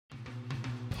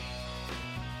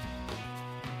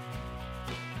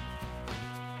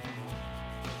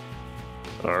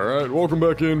All right, welcome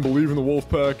back in. Believe in the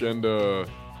Wolfpack, and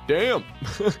damn,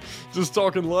 just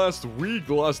talking last week,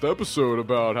 the last episode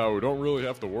about how we don't really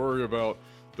have to worry about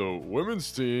the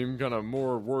women's team. Kind of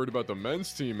more worried about the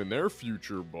men's team and their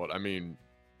future. But I mean,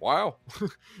 wow,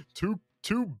 two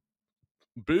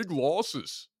big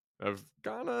losses have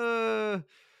kind of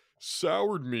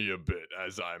soured me a bit,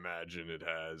 as I imagine it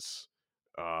has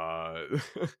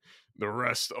the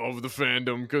rest of the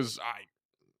fandom, because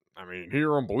I mean,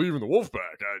 here on Believe in the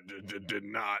Wolfpack, I did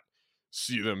not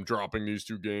see them dropping these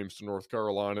two games to North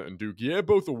Carolina and Duke. Yeah,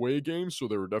 both away games, so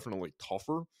they were definitely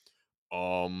tougher.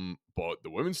 But the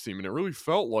women's team, and it really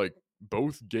felt like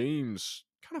both games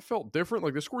kind of felt different.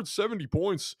 Like they scored 70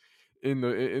 points in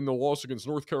the loss against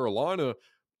North Carolina,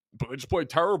 but they just played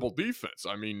terrible defense.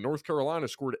 I mean, North Carolina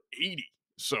scored 80.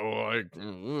 So like,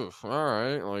 all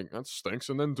right, like that stinks.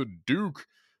 And then to Duke,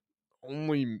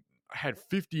 only had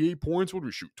 58 points. What did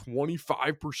we shoot?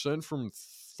 25% from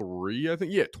three, I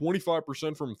think. Yeah,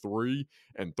 25% from three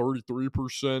and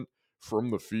 33%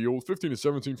 from the field. 15 to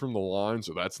 17 from the line,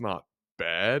 so that's not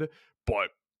bad. But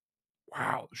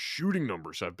wow, the shooting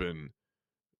numbers have been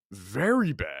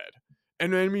very bad.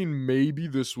 And I mean, maybe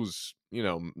this was,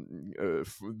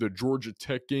 the Georgia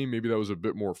Tech game. Maybe that was a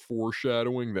bit more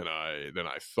foreshadowing than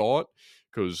I thought,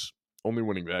 because only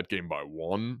winning that game by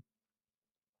one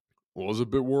was a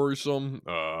bit worrisome.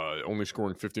 Only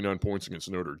scoring 59 points against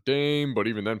Notre Dame, but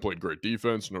even then played great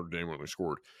defense. Notre Dame only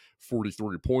scored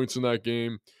 43 points in that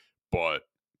game. But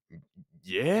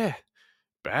yeah,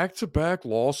 back-to-back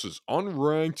losses,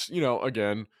 unranked,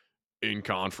 again, in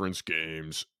conference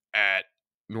games at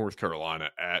North Carolina,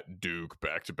 at Duke,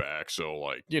 back-to-back. So,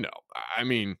 like, I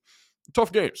mean,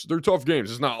 tough games. They're tough games.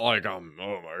 It's not like oh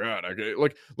my god,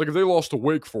 like if they lost to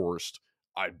Wake Forest,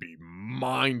 I'd be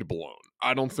mind blown.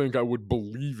 I don't think I would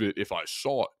believe it if I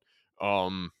saw it.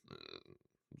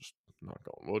 Just not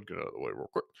going wood, get out of the way real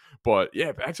quick. But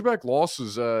yeah, back-to-back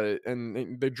losses,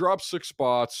 and they dropped 6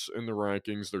 spots in the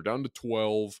rankings. They're down to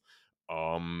 12.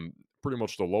 Pretty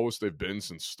much the lowest they've been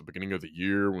since the beginning of the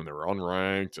year when they were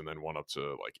unranked, and then went up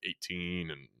to like 18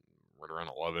 and right around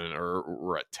 11, or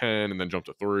we're at 10 and then jumped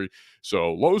to 3.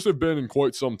 So lowest they've been in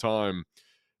quite some time.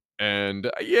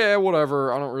 And yeah,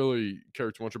 whatever. I don't really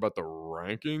care too much about the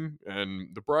ranking and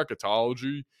the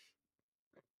bracketology.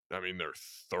 I mean, they're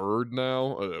third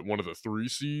now, one of the 3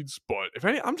 seeds. But if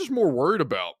any, I'm just more worried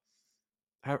about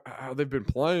how they've been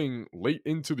playing late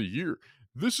into the year.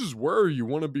 This is where you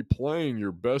want to be playing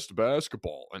your best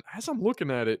basketball. And as I'm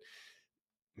looking at it,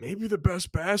 maybe the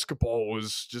best basketball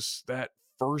was just that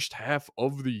first half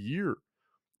of the year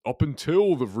up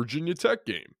until the Virginia Tech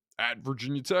game at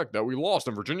Virginia Tech that we lost.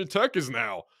 And Virginia Tech is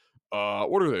now,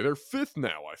 what are they? They're 5th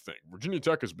now, I think. Virginia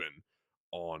Tech has been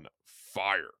on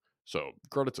fire. So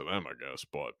credit to them, I guess,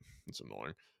 but it's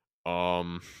annoying.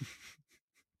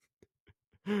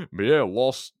 But yeah,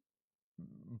 lost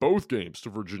both games to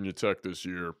Virginia Tech this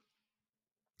year.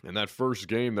 And that first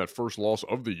game, that first loss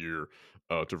of the year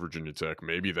to Virginia Tech,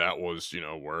 maybe that was,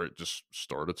 where it just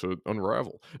started to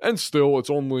unravel. And still, it's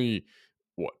only,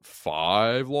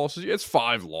 5 losses? Yeah, it's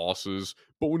 5 losses.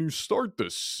 But when you start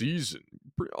the season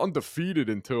undefeated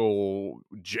until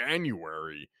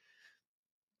January,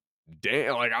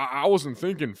 damn, like I wasn't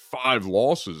thinking 5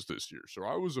 losses this year. So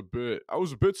I was a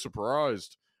bit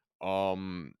surprised.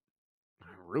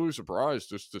 Really surprised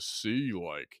just to see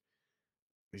like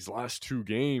these last 2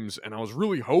 games, and I was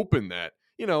really hoping that,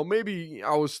 maybe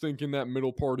I was thinking that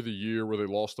middle part of the year where they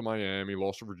lost to Miami,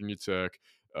 lost to Virginia Tech,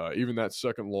 even that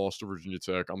second loss to Virginia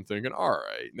Tech, I'm thinking, all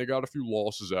right, they got a few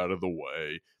losses out of the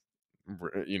way,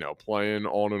 playing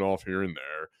on and off here and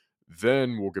there.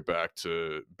 Then we'll get back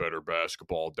to better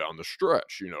basketball down the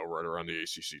stretch, right around the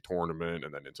ACC tournament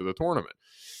and then into the tournament.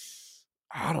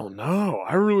 I don't know.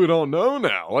 I really don't know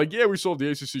now. Like, yeah, we still have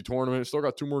the ACC tournament. Still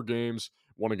got 2 more games.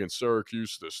 One against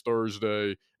Syracuse this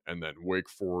Thursday, and then Wake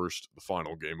Forest, the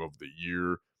final game of the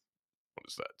year. What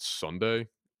is that? Sunday,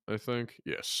 I think.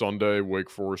 Yeah, Sunday, Wake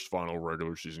Forest, final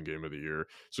regular season game of the year.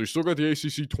 So you still got the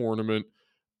ACC tournament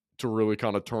to really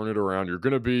kind of turn it around. You're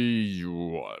going to be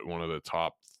one of the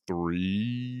top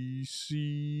 3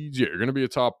 seeds. Yeah, you're going to be a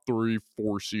top 3,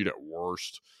 4 seed at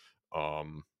worst.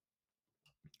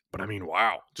 But I mean,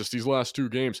 wow, just these last 2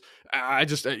 games.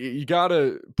 You got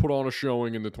to put on a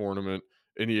showing in the tournament,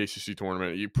 in the ACC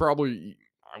tournament.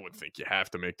 I would think you have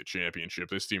to make the championship.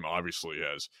 This team obviously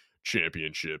has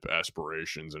championship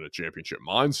aspirations and a championship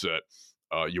mindset.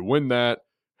 You win that,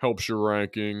 helps your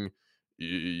ranking.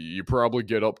 You probably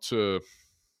get up to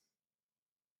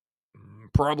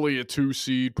probably a 2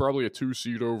 seed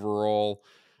overall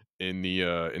in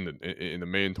the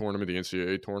main tournament, the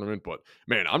NCAA tournament. But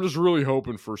man, I'm just really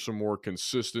hoping for some more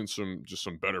consistent, some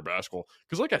better basketball.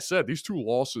 Because like I said, these two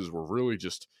losses were really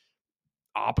just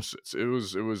opposites. It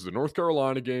was the North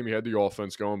Carolina game. You had the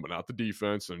offense going, but not the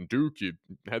defense. And Duke, you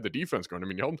had the defense going. I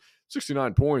mean, you held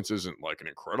 69 points isn't like an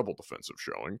incredible defensive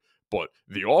showing, but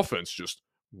the offense just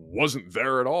wasn't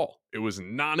there at all. It was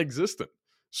non-existent.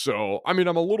 So, I mean,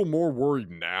 I'm a little more worried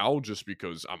now just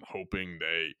because I'm hoping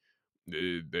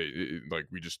like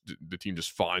the team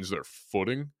just finds their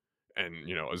footing. And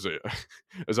as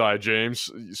Isaiah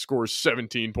James scores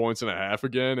 17 points and a half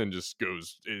again and just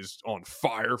is on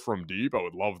fire from deep. I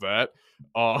would love that.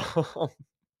 Uh,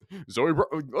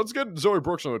 let's get Zoe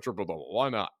Brooks on a triple double. Why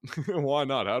not? Why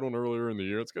not? Had one earlier in the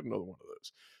year. Let's get another one of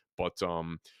those. But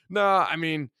nah, I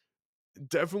mean,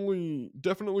 definitely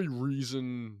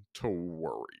reason to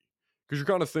worry because you're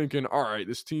kind of thinking, all right,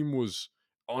 this team was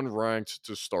unranked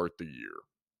to start the year.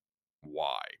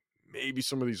 Why? Maybe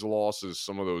some of these losses,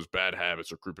 some of those bad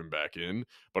habits are creeping back in,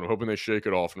 but I'm hoping they shake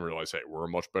it off and realize, hey, we're a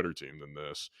much better team than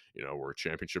this. We're a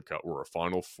championship, we're a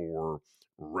Final Four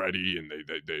ready, and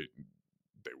they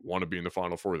want to be in the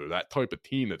Final Four. They're that type of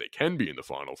team that they can be in the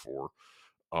Final Four.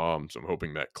 So I'm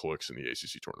hoping that clicks in the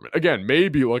ACC tournament. Again,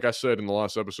 maybe, like I said in the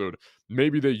last episode,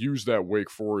 maybe they use that Wake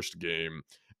Forest game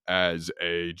as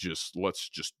let's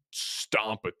just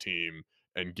stomp a team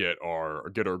and get our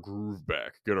groove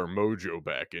back, get our mojo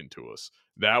back into us.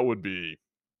 That would be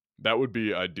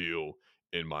ideal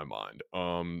in my mind.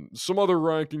 Some other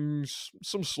rankings,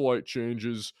 some slight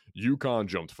changes. UConn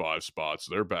jumped 5 spots.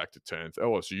 They're back to 10th.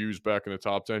 LSU's back in the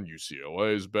top 10.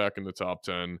 UCLA is back in the top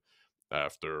 10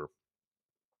 after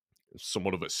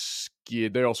somewhat of a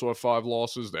skid. They also have 5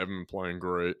 losses. They haven't been playing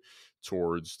great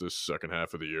towards the second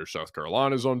half of the year. South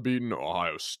Carolina's unbeaten.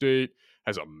 Ohio State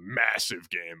has a massive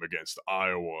game against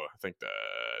Iowa. I think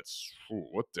that's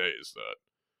what day is that?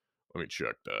 Let me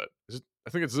check that. I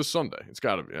think it's this Sunday. It's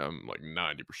got to be. I'm like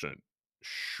 90%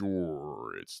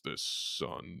 sure it's this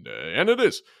Sunday. And it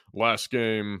is. Last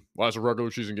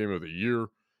regular season game of the year,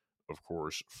 of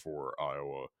course, for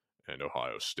Iowa and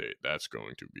Ohio State. That's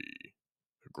going to be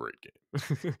a great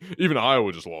game. Even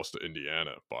Iowa just lost to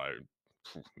Indiana by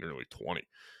nearly 20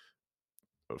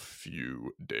 a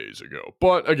few days ago.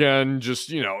 But again,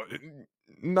 just,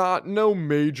 no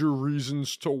major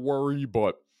reasons to worry,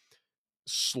 but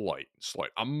slight.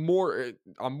 I'm more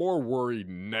worried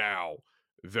now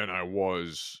than I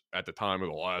was at the time of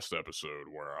the last episode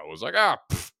where I was like,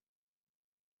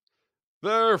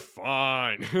 they're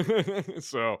fine.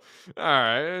 So, all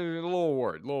right, a little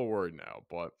worried now.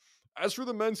 But as for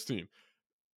the men's team,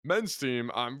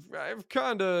 I've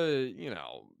kind of,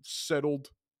 settled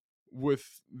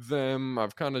with them.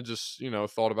 I've kind of just,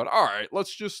 thought about, all right,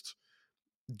 let's just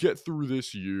get through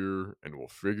this year and we'll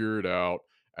figure it out.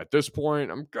 At this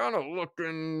point, I'm kind of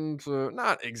looking to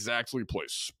not exactly play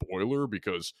spoiler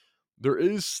because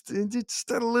it's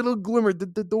that little glimmer.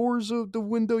 The doors of the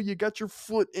window, you got your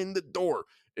foot in the door.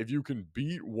 If you can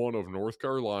beat one of North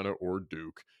Carolina or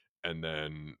Duke, and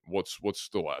then what's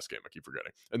the last game? I keep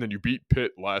forgetting. And then you beat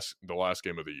Pitt the last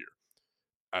game of the year.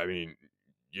 I mean,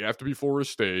 you have to be Florida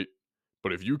State.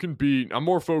 But if you can I'm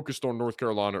more focused on North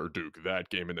Carolina or Duke,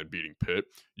 that game, and then beating Pitt.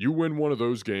 You win one of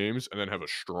those games and then have a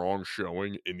strong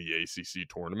showing in the ACC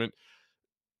tournament.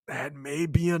 That may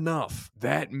be enough.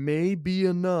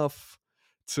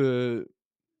 To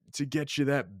get you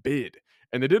that bid.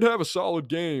 And they did have a solid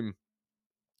game,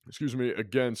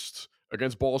 against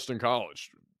Boston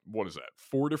College. What is that?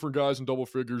 4 different guys in double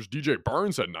figures. DJ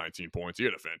Barnes had 19 points. He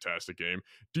had a fantastic game.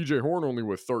 DJ Horn only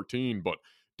with 13, but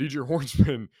DJ Horn's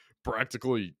been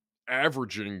practically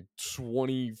averaging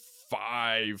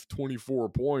 25, 24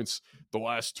 points the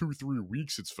last 2-3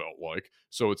 weeks, it's felt like.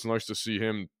 So it's nice to see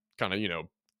him kind of,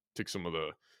 take some of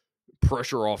the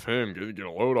pressure off him, get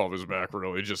a load off his back,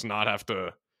 really, just not have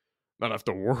to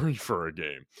worry for a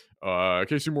game.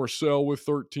 Casey Morsell with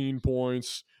 13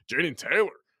 points. Jaden Taylor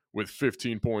with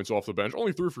 15 points off the bench.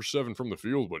 Only 3 for 7 from the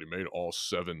field, but he made all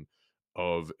 7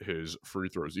 of his free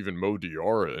throws. Even Mo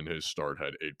Diarra in his start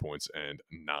had 8 points and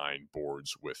 9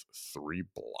 boards with 3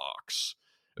 blocks.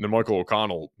 And then Michael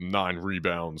O'Connell, 9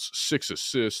 rebounds, 6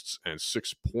 assists, and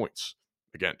 6 points.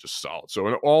 Again, just solid. So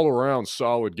an all-around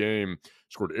solid game.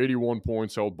 Scored 81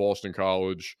 points, held Boston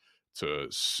College to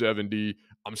 70.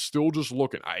 I'm still just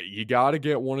looking. You got to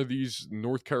get one of these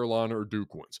North Carolina or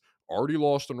Duke wins. Already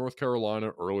lost to North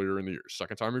Carolina earlier in the year.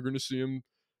 Second time you're going to see him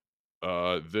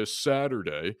this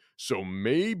Saturday. So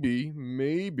maybe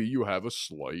you have a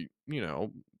slight,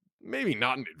 maybe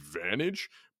not an advantage,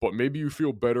 but maybe you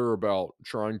feel better about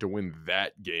trying to win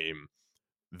that game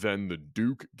than the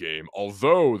Duke game,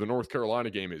 although the North Carolina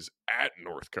game is at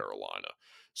North Carolina.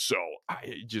 So I've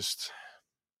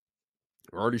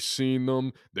already seen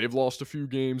them. They've lost a few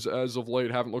games as of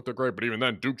late, haven't looked that great, but even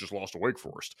then, Duke just lost to Wake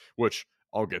Forest, which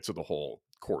I'll get to the whole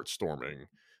court storming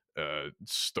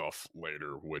stuff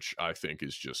later, which I think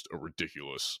is just a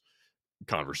ridiculous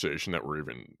conversation that we're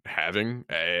even having.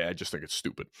 I just think it's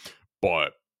stupid.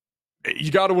 But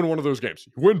you got to win one of those games.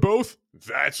 You win both,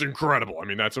 that's incredible. I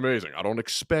mean, that's amazing. I don't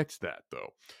expect that,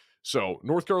 though. So,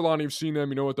 North Carolina, you've seen them.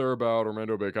 You know what they're about.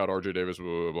 Orlando Bacot, RJ Davis, blah,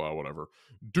 blah, blah, whatever.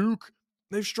 Duke,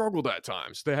 they've struggled at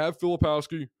times. They have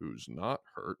Filipowski, who's not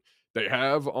hurt. They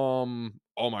have, oh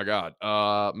my God,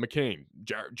 McCain.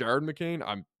 Jared McCain.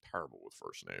 I'm terrible with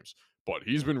first names, but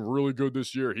he's been really good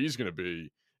this year. He's going to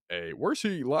be where's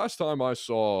he? Last time I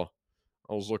saw,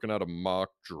 I was looking at a mock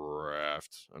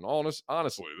draft, and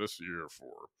honestly, this year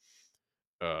for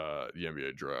the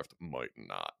NBA draft might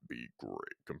not be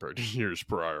great compared to years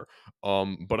prior.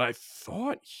 But I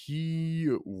thought he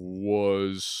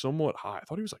was somewhat high. I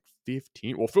thought he was like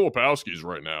 15. Well, Filipowski's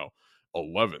right now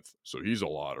 11th, so he's a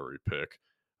lottery pick.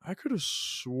 I could have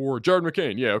swore Jared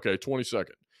McCain. Yeah, okay,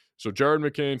 22nd. So Jared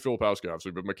McCain, Filipowski,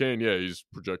 obviously, but McCain, yeah, he's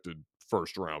projected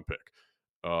first round pick.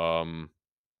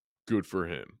 Good for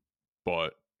him.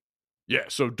 But yeah,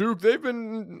 so Duke, they've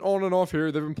been on and off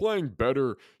here. They've been playing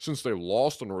better since they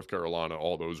lost to North Carolina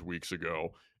all those weeks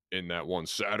ago in that one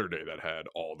Saturday that had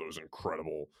all those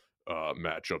incredible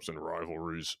matchups and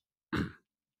rivalries.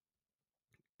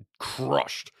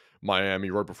 Crushed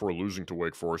Miami right before losing to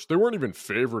Wake Forest. They weren't even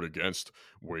favored against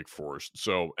Wake Forest.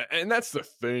 So, and that's the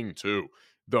thing, too.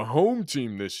 The home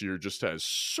team this year just has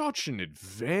such an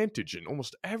advantage in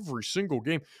almost every single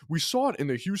game. We saw it in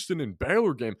the Houston and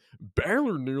Baylor game.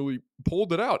 Baylor nearly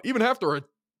pulled it out, even after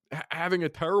having a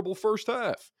terrible first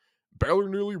half. Baylor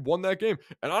nearly won that game.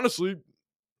 And honestly,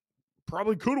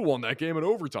 probably could have won that game in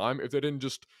overtime if they didn't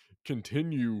just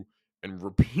continue and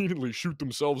repeatedly shoot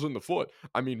themselves in the foot.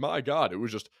 I mean, my God, it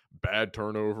was just bad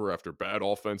turnover after bad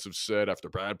offensive set, after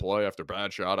bad play, after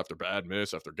bad shot, after bad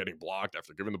miss, after getting blocked,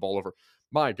 after giving the ball over.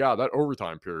 My God, that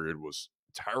overtime period was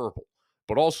terrible.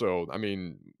 But also, I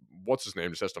mean, what's his name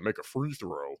just has to make a free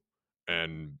throw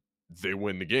and they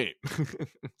win the game.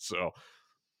 So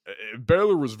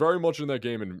Baylor was very much in that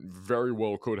game and very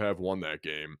well could have won that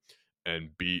game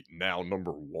and beat now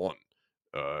number one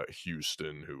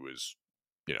Houston, who is,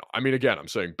 I mean, again, I'm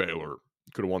saying Baylor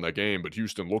could have won that game, but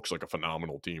Houston looks like a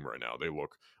phenomenal team right now. They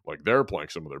look like they're playing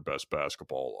some of their best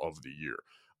basketball of the year.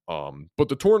 But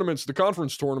the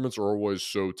conference tournaments are always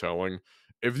so telling.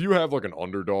 If you have like an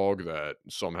underdog that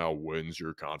somehow wins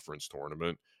your conference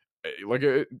tournament,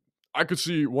 I could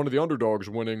see one of the underdogs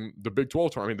winning the Big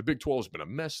 12 tournament. I mean, the Big 12 has been a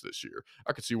mess this year.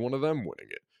 I could see one of them winning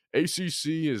it.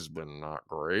 ACC has been not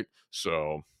great,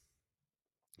 so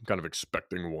I'm kind of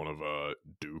expecting one of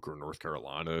Duke or North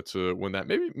Carolina to win that.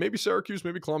 Maybe Syracuse,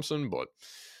 maybe Clemson, but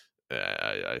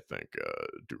I think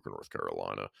Duke or North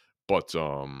Carolina. But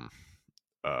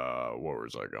where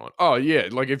was I going? Oh yeah,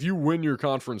 like if you win your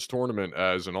conference tournament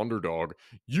as an underdog,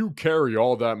 you carry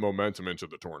all that momentum into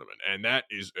the tournament, and that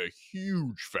is a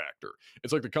huge factor.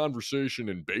 It's like the conversation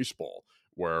in baseball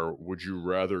where would you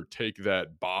rather take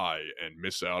that bye and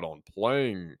miss out on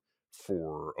playing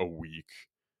for a week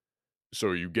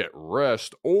so you get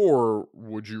rest, or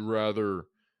would you rather,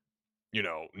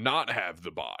 not have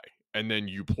the bye and then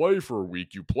you play for a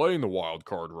week, you play in the wild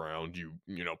card round,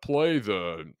 play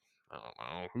the, I don't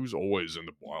know, who's always in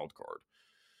the wild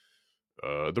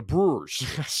card? The Brewers.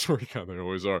 I swear to God, they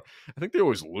always are. I think they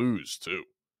always lose too.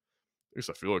 At least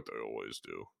I feel like they always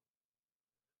do.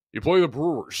 You play the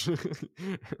Brewers,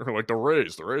 or like the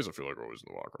Rays. The Rays, I feel like, are always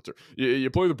in the wild card too. You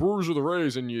play the Brewers or the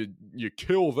Rays, and you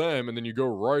kill them, and then you go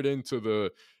right into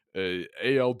the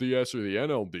ALDS or the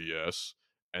NLDS,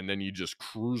 and then you just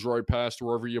cruise right past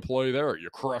wherever you play there. You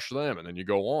crush them, and then you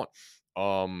go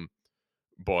on.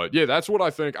 But yeah, that's what I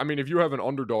think. I mean, if you have an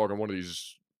underdog in one of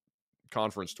these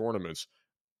conference tournaments,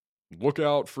 look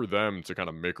out for them to kind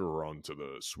of make a run to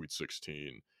the Sweet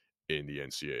 16 in the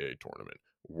NCAA tournament.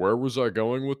 Where was I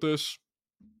going with this?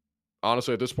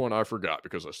 Honestly, at this point, I forgot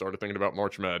because I started thinking about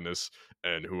March Madness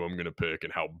and who I'm going to pick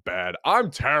and how bad.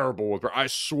 I'm terrible with. I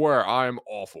swear, I am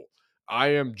awful. I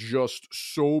am just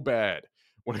so bad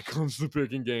when it comes to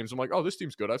picking games. I'm like, oh, this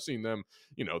team's good. I've seen them.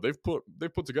 They've put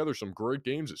together some great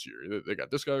games this year. They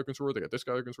got this guy who can score. They got this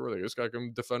guy who can score. They got this guy who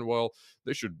can defend well.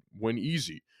 They should win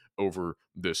easy over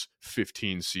this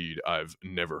 15 seed I've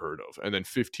never heard of. And then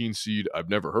 15 seed I've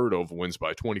never heard of wins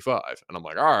by 25. And I'm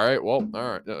like, all right, well,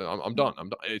 all right, I'm done. I'm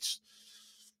done. It's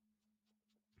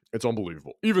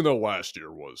unbelievable. Even though last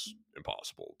year was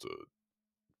impossible to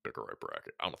pick a right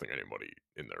bracket. I don't think anybody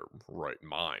in their right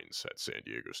minds had San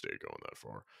Diego State going that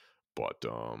far. But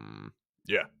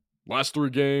yeah, last 3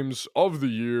 games of the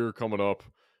year coming up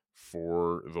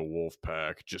for the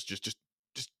Wolfpack. Just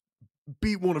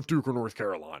beat one of Duke or North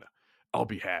Carolina. I'll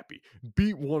be happy.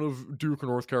 Beat one of Duke or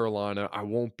North Carolina. I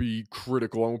won't be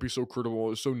critical. I won't be so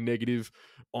critical, so negative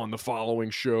on the following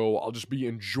show. I'll just be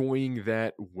enjoying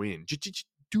that win. Just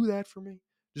do that for me.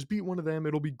 Just beat one of them.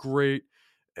 It'll be great.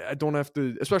 I don't have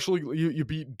to, especially you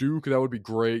beat Duke. That would be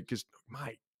great because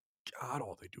my God,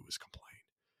 all they do is complain.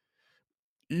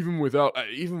 Even without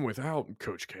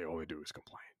Coach K, all they do is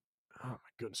complain. Oh my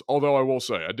goodness. Although I will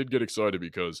say, I did get excited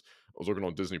because I was looking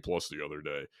on Disney Plus the other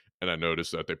day and I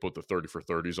noticed that they put the 30 for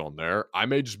 30s on there. I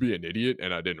may just be an idiot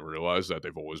and I didn't realize that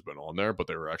they've always been on there, but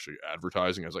they were actually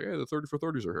advertising. I was like, hey, the 30 for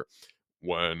 30s are here.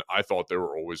 When I thought they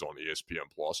were always on ESPN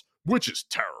Plus, which is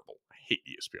terrible. I hate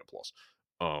ESPN Plus.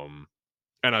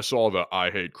 And I saw the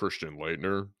I Hate Christian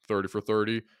Leitner 30 for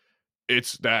 30.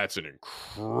 That's an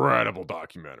incredible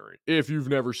documentary. If you've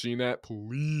never seen that,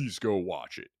 please go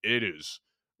watch it. It is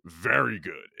very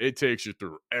good. It takes you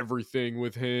through everything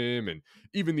with him and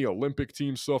even the Olympic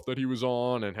team stuff that he was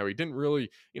on and how he didn't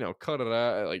really, cut it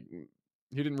out. Like,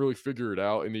 he didn't really figure it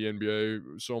out in the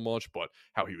NBA so much, but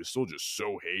how he was still just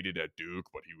so hated at Duke,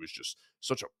 but he was just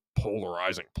such a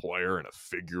polarizing player and a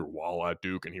figure while at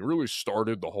Duke. And he really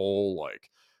started the whole, like,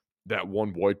 that one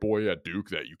white boy at Duke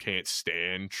that you can't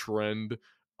stand trend.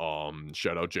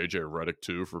 Shout out JJ Redick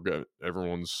too for getting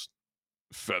everyone's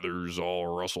feathers all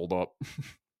rustled up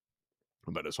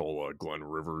about his whole Glenn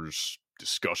Rivers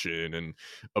discussion and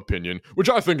opinion, which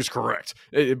I think is correct,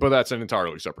 but that's an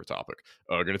entirely separate topic.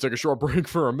 Gonna take a short break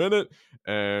for a minute,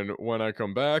 and when I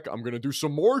come back, I'm gonna do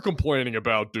some more complaining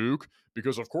about Duke,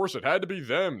 because of course it had to be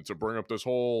them to bring up this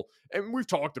whole, and we've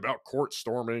talked about court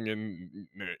storming and,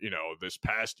 this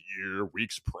past year,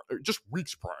 weeks prior.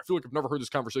 I feel like I've never heard this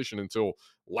conversation until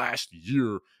last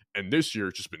year, and this year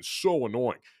it's just been so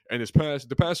annoying. And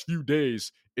the past few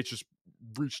days, it's just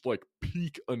reached like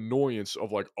peak annoyance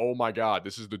of like, oh my God,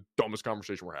 this is the dumbest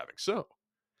conversation we're having. So,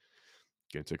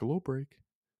 gonna take a little break,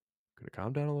 gonna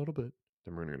calm down a little bit,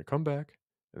 then we're gonna come back,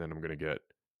 and then I'm gonna get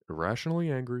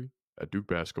irrationally angry at Duke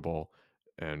basketball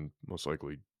and most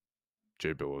likely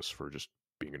Jay Billis for just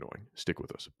being annoying. Stick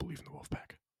with us. Believe in the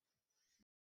Wolfpack.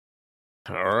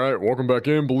 All right, welcome back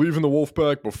in. Believe in the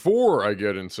Wolfpack. Before I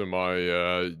get into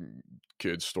my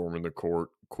kids storming the court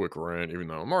quick rant, even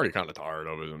though I'm already kind of tired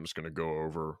of it, I'm just going to go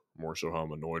over more so how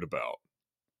I'm annoyed about,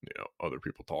 other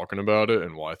people talking about it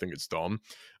and why I think it's dumb.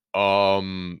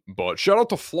 But shout out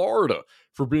to Florida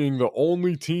for being the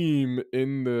only team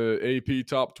in the AP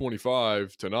top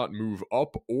 25 to not move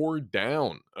up or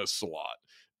down a slot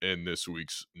in this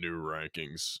week's new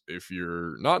rankings. If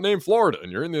you're not named Florida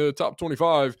and you're in the top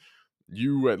 25,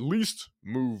 you at least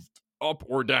moved up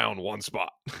or down one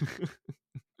spot.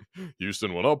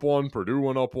 Houston went up 1, Purdue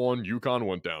went up 1, UConn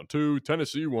went down 2,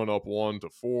 Tennessee went up 1 to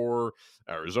 4,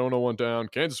 Arizona went down,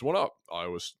 Kansas went up,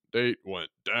 Iowa State went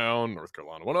down, North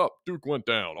Carolina went up, Duke went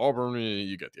down, Auburn,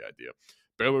 you get the idea.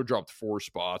 Baylor dropped 4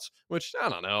 spots, which, I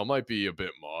don't know, might be a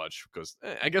bit much because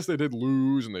I guess they did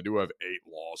lose and they do have 8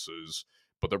 losses,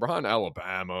 but they're behind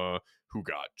Alabama, who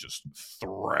got just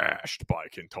thrashed by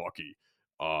Kentucky.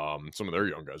 Some of their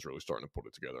young guys really starting to put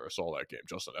it together. I saw that game.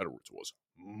 Justin Edwards was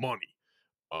money.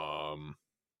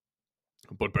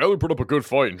 But Baylor put up a good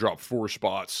fight and dropped 4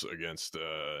 spots against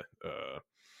oh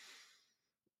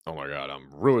my God, I'm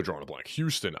really drawing a blank.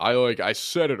 Houston. I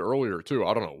said it earlier too.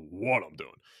 I don't know what I'm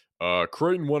doing.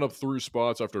 Creighton went up 3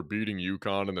 spots after beating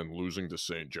UConn and then losing to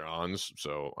St. John's.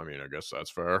 So, I mean, I guess that's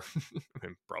fair. They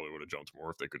probably would have jumped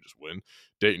more if they could just win.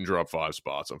 Dayton dropped 5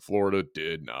 spots, and Florida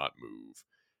did not move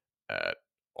at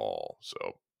all.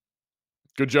 So,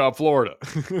 good job, Florida.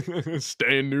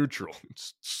 Staying neutral.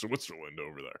 It's Switzerland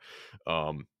over there.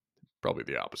 Probably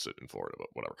the opposite in Florida, but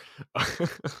whatever.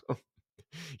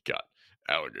 Got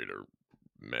alligator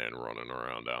man running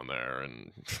around down there,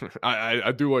 and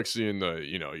I do like seeing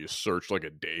you search like a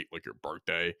date, like your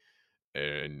birthday,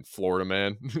 and Florida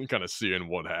man, kind of seeing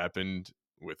what happened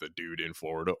with a dude in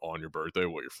Florida on your birthday,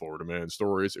 what your Florida man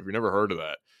story is. If you've never heard of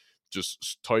that,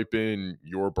 just type in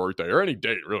your birthday or any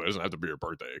date. Really, it doesn't have to be your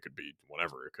birthday. It could be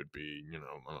whenever. It could be, I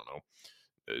don't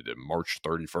know, March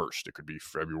 31st. It could be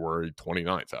February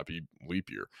 29th. Happy leap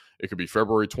year. It could be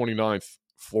February 29th,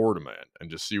 Florida man, and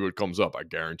just see what comes up. I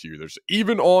guarantee you there's,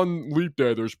 even on leap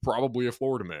day, there's probably a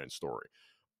Florida man story.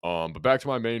 But back to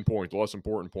my main point, the less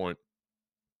important point.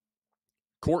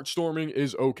 Court storming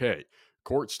is okay.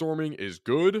 Court storming is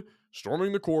good.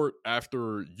 Storming the court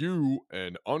after you,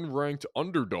 an unranked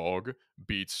underdog,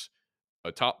 beats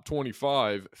a top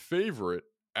 25 favorite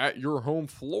at your home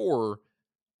floor,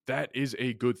 that is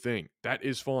a good thing. That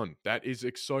is fun. That is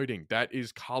exciting. That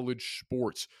is college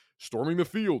sports. Storming the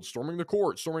field, storming the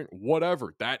court, storming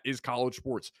whatever. That is college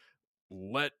sports.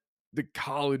 Let the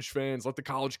college fans, let the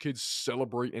college kids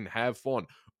celebrate and have fun.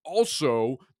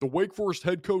 Also, the Wake Forest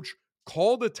head coach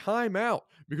called a timeout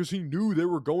because he knew they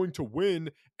were going to win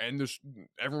and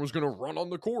everyone was going to run on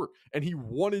the court. And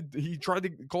he tried to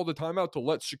call the timeout to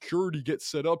let security get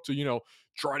set up to,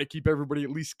 try to keep everybody at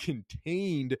least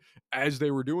contained as they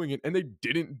were doing it. And they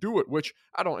didn't do it, which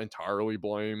I don't entirely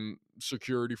blame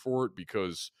security for it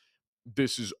because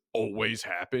this has always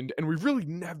happened, and we really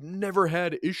have never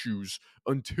had issues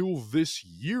until this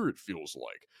year, it feels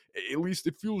like. At least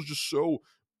it feels just so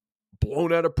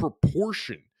blown out of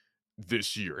proportion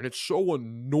this year. And it's so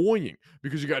annoying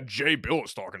because you got Jay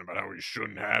Billis talking about how he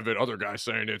shouldn't have it. Other guys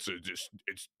saying it's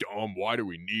dumb. Why do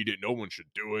we need it? No one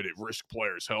should do it. It risks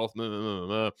players' health.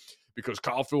 Because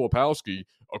Kyle Filipowski,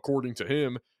 according to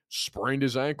him, sprained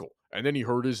his ankle and then he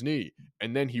hurt his knee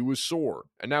and then he was sore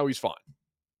and now he's fine.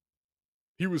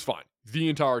 He was fine the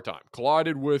entire time.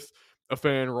 Collided with a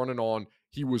fan running on.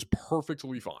 He was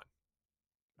perfectly fine.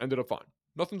 Ended up fine.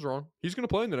 Nothing's wrong. He's going to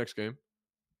play in the next game.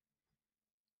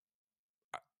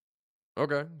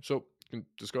 Okay, so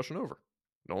discussion over.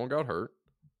 No one got hurt.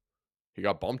 He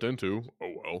got bumped into.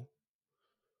 Oh well.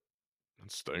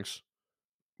 That stinks.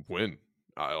 Win.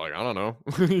 I don't know.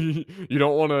 You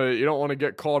don't want to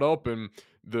get caught up in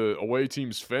the away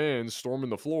team's fans storming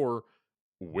the floor.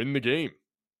 Win the game.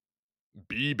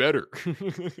 Be better.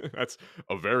 That's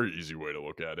a very easy way to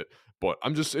look at it. But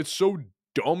it's so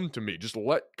dumb to me. Just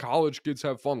let college kids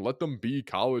have fun. Let them be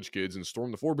college kids and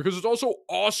storm the floor because it's also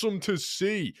awesome to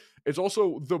see. It's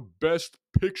also the best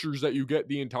pictures that you get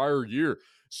the entire year.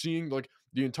 Seeing like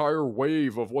the entire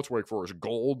wave of what's Wake Forest,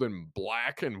 gold and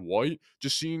black and white,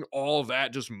 just seeing all of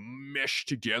that just mesh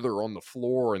together on the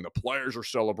floor and the players are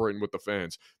celebrating with the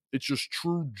fans. It's just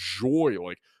true joy.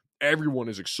 Like, everyone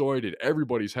is excited.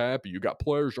 Everybody's happy. You got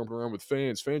players jumping around with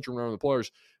fans jumping around with the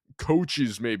players,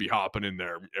 coaches maybe hopping in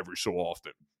there every so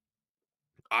often.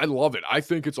 I love it. I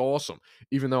think it's awesome.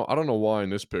 Even though I don't know why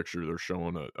in this picture they're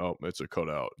showing it's a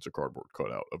cutout. It's a cardboard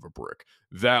cutout of a brick.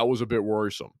 That was a bit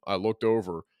worrisome. I looked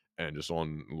over and just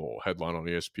on a little headline on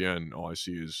ESPN, all I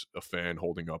see is a fan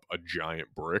holding up a giant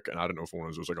brick. And I don't know if one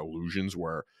of those like illusions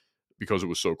where because it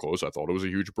was so close, I thought it was a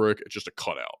huge brick. It's just a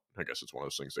cutout. I guess it's one of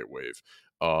those things they wave.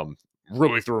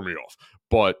 Really threw me off.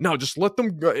 But no, just let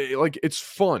them go. Like, it's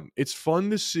fun. It's fun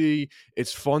to see.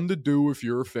 It's fun to do if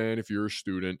you're a fan, if you're a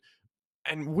student.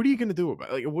 And what are you going to do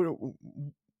about it? Like,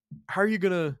 how are you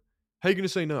going to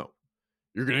say no?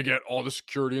 You're going to get all the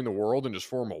security in the world and just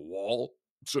form a wall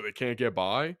so they can't get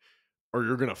by? Or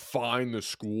you're going to fine the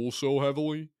school so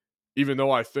heavily? Even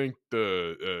though I think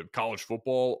the college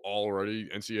football already,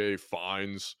 NCAA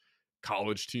fines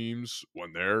college teams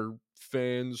when their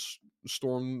fans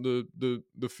storm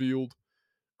the field.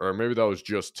 Or maybe that was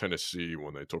just Tennessee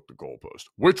when they took the goalpost,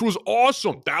 which was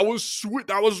awesome. That was sweet.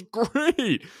 That was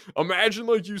great. Imagine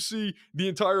like you see the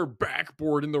entire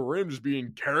backboard in the rim just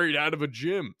being carried out of a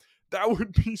gym. That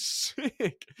would be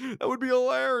sick. That would be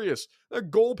hilarious.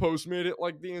 That goalpost made it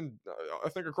like I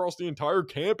think across the entire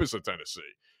campus of Tennessee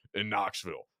in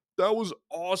Knoxville. That was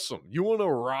awesome. You want to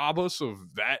rob us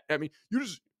of that? I mean, you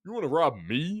want to rob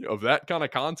me of that kind of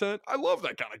content? I love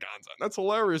that kind of content. That's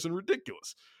hilarious and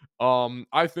ridiculous.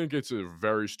 I think it's a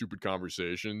very stupid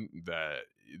conversation that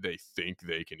they think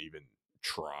they can even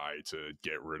try to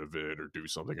get rid of it or do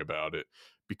something about it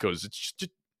because it's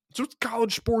what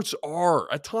college sports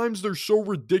are. At times they're so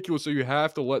ridiculous that you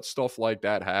have to let stuff like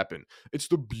that happen. It's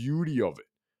the beauty of it.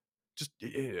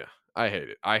 Yeah, I hate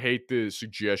it. I hate the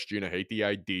suggestion. I hate the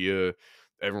idea.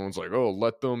 Everyone's like, oh,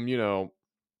 let them,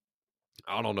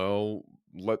 I don't know,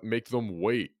 make them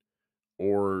wait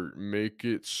or make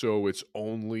it so it's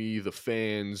only the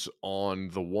fans on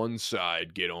the one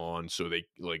side get on so they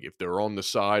like if they're on the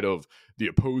side of the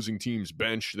opposing team's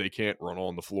bench they can't run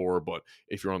on the floor, but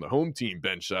if you're on the home team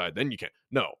bench side then you can.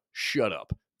 No, shut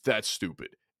up. That's stupid.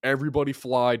 Everybody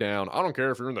fly down. I don't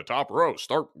care if you're in the top row.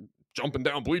 Start jumping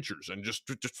down bleachers and just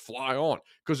fly on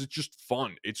because it's just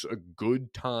fun. It's a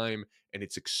good time and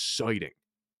it's exciting.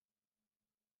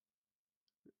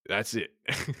 That's it.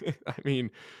 I mean,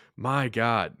 my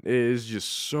God, it is just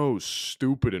so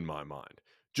stupid in my mind.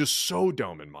 Just so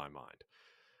dumb in my mind.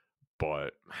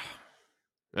 But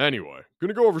anyway,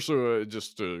 gonna go over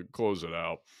just to close it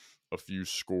out, a few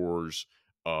scores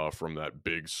from that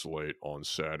big slate on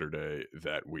Saturday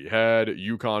that we had.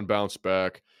 UConn bounced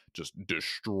back, just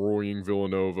destroying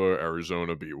Villanova.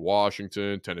 Arizona beat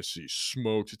Washington. Tennessee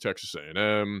smoked Texas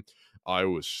A&M.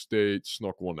 Iowa State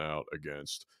snuck one out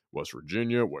against West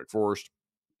Virginia, Wake Forest.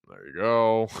 There you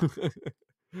go.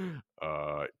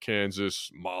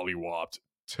 Kansas mollywopped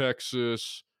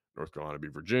Texas. North Carolina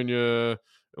beat Virginia.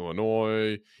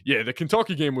 Illinois. Yeah, the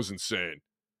Kentucky game was insane.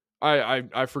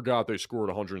 I forgot they scored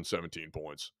 117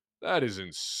 points. That is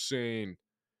insane.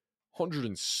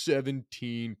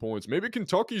 117 points. Maybe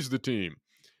Kentucky's the team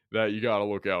that you got to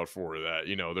look out for. That,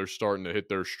 they're starting to hit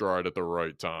their stride at the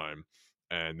right time,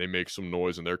 and they make some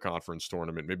noise in their conference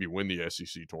tournament. Maybe win the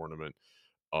SEC tournament.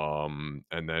 And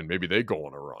then maybe they go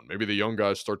on a run. Maybe the young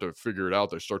guys start to figure it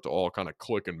out. They start to all kind of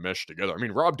click and mesh together. I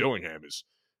mean, Rob Dillingham is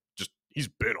he's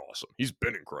been awesome. He's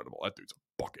been incredible. That dude's a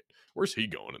bucket. Where's he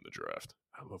going in the draft?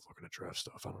 I love looking at draft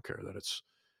stuff. I don't care that it's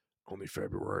only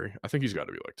February. I think he's got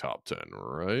to be like top 10,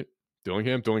 right?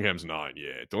 Dillingham's 9.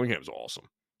 Yeah, Dillingham's awesome.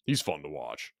 He's fun to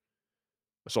watch.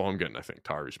 I saw him getting, I think,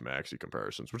 Tyrese Maxey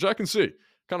comparisons, which I can see.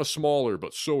 Kind of smaller,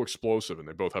 but so explosive, and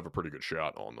they both have a pretty good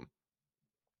shot on them.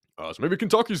 So maybe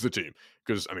Kentucky's the team,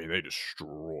 because, I mean, they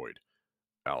destroyed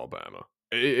Alabama.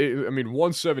 I mean,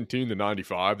 117 to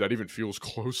 95, that even feels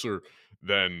closer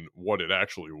than what it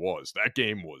actually was. That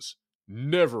game was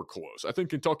never close. I think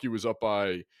Kentucky was up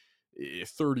by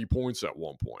 30 points at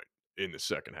one point in the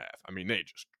second half. I mean, they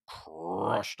just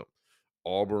crushed them.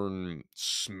 Auburn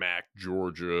smacked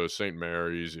Georgia, St.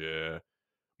 Mary's, yeah.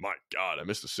 My God, I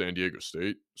missed the San Diego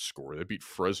State score. They beat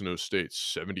Fresno State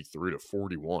 73 to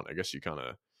 41. I guess you kind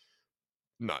of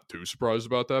not too surprised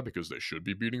about that because they should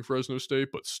be beating Fresno State,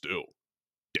 but still,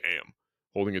 damn.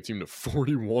 Holding a team to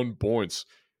 41 points.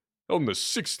 Held them to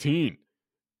 16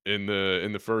 in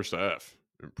the first half.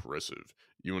 Impressive.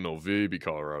 UNLV beat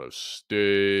Colorado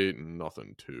State.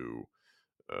 Nothing too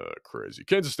crazy.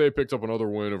 Kansas State picked up another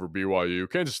win over BYU.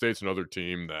 Kansas State's another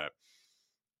team that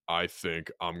I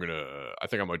think I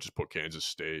might just put Kansas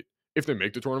State. If they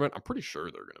make the tournament, I'm pretty sure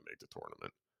they're going to make the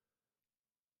tournament.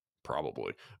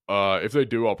 Probably. If they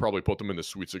do, I'll probably put them in the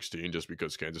Sweet 16 just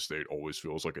because Kansas State always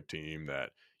feels like a team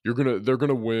that they're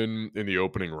gonna win in the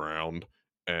opening round.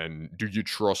 And do you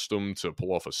trust them to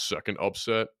pull off a second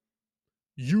upset?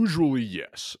 Usually,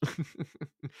 yes.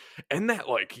 And that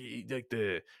like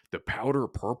the powder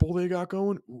purple they got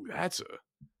going, ooh, that's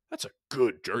a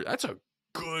good jersey. That's a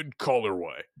good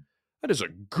colorway. That is a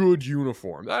good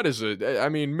uniform. That is I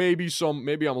mean, maybe I'm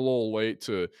a little late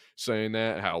to saying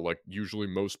that, how like usually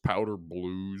most powder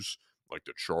blues, like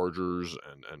the Chargers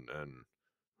and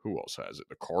who else has it?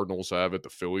 The Cardinals have it, the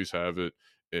Phillies have it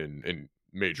in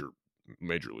major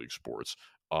league sports.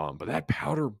 But that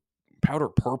powder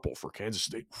purple for Kansas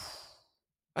State,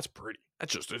 that's pretty.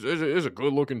 That's just it is a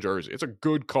good looking jersey. It's a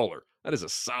good color. That is a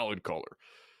solid color.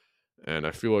 And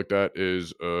I feel like that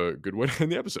is a good way to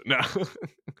end the episode. Now,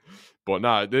 but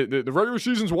nah, the regular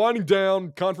season's winding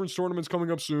down. Conference tournament's coming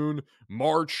up soon.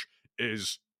 March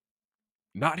is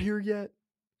not here yet,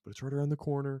 but it's right around the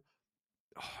corner.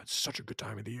 Oh, it's such a good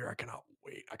time of the year. I cannot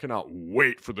wait. I cannot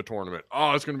wait for the tournament.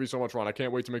 Oh, it's going to be so much fun. I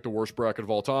can't wait to make the worst bracket of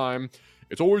all time.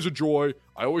 It's always a joy.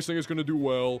 I always think it's going to do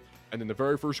well. And then the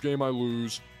very first game I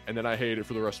lose, and then I hate it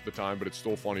for the rest of the time, but it's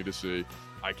still funny to see.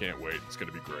 I can't wait. It's going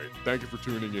to be great. Thank you for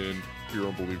tuning in here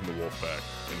on Believe in the Wolfpack,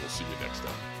 and we'll see you next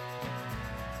time.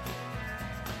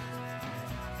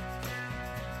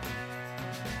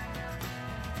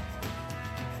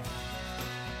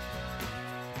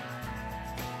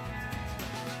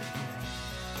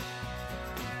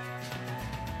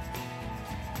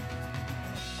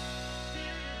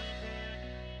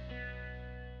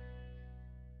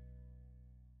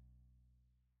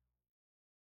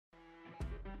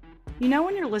 You know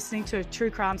when you're listening to a true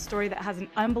crime story that has an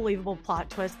unbelievable plot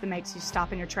twist that makes you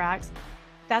stop in your tracks?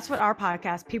 That's what our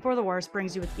podcast, People Are the Worst,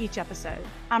 brings you with each episode.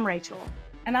 I'm Rachel.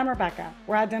 And I'm Rebecca.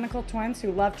 We're identical twins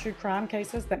who love true crime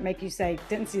cases that make you say,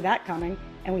 didn't see that coming,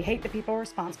 and we hate the people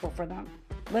responsible for them.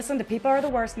 Listen to People Are the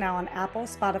Worst now on Apple,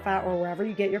 Spotify, or wherever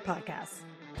you get your podcasts.